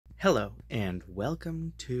Hello and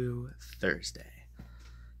welcome to Thursday.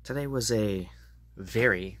 Today was a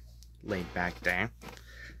very laid back day.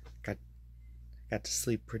 Got to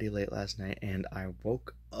sleep pretty late last night and I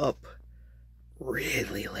woke up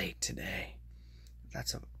really late today.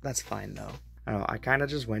 That's fine though. I kind of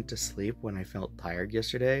just went to sleep when I felt tired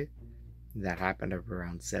yesterday. That happened at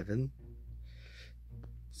around 7.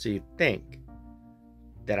 So you'd think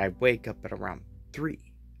that I'd wake up at around 3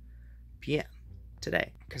 p.m.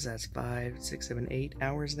 today, because that's 5, 6, 7, 8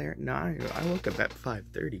 hours there. No, I woke up at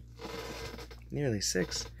 5:30, nearly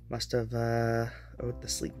 6. Must have owed the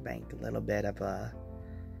sleep bank a little bit of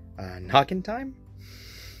Knockin Time.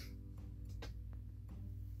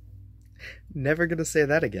 Never gonna say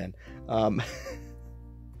that again. But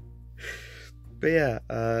yeah,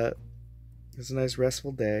 it was a nice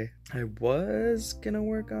restful day. I was gonna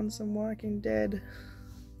work on some Walking Dead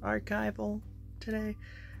archival today,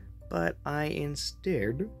 but I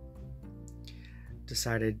instead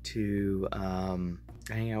decided to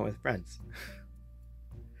hang out with friends.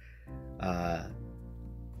 I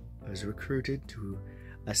was recruited to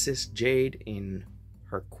assist Jade in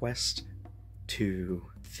her quest to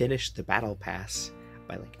finish the battle pass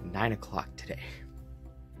by like 9 o'clock today.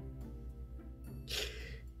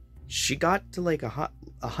 She got to like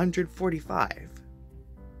 145,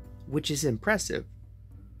 which is impressive,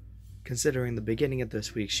 considering the beginning of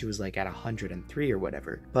this week she was like at 103 or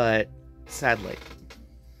whatever. But sadly,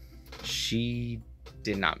 she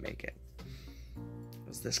did not make it. It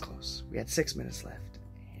was this close. We had 6 minutes left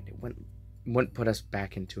and it wouldn't put us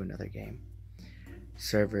back into another game.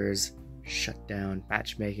 Servers shut down,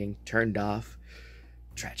 matchmaking turned off.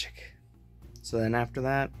 Tragic. So then after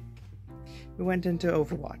that, we went into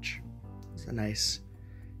Overwatch. It's a nice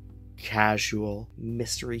casual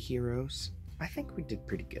mystery heroes. I think we did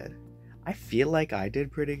pretty good. I feel like I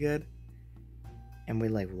did pretty good. And we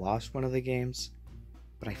like lost one of the games,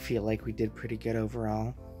 but I feel like we did pretty good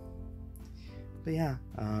overall. But yeah,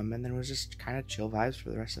 and then it was just kind of chill vibes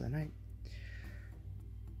for the rest of the night.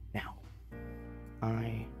 Now,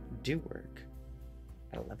 I do work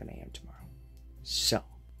at 11 a.m. tomorrow. So,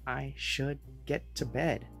 I should get to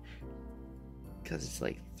bed, because it's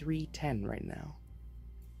like 3:10 right now.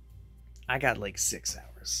 I got like 6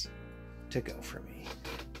 hours to go for me.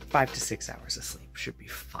 5 to 6 hours of sleep should be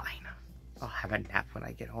fine. I'll have a nap when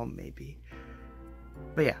I get home maybe.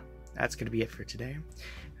 But yeah, that's going to be it for today.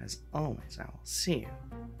 As always, I will see you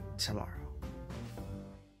tomorrow.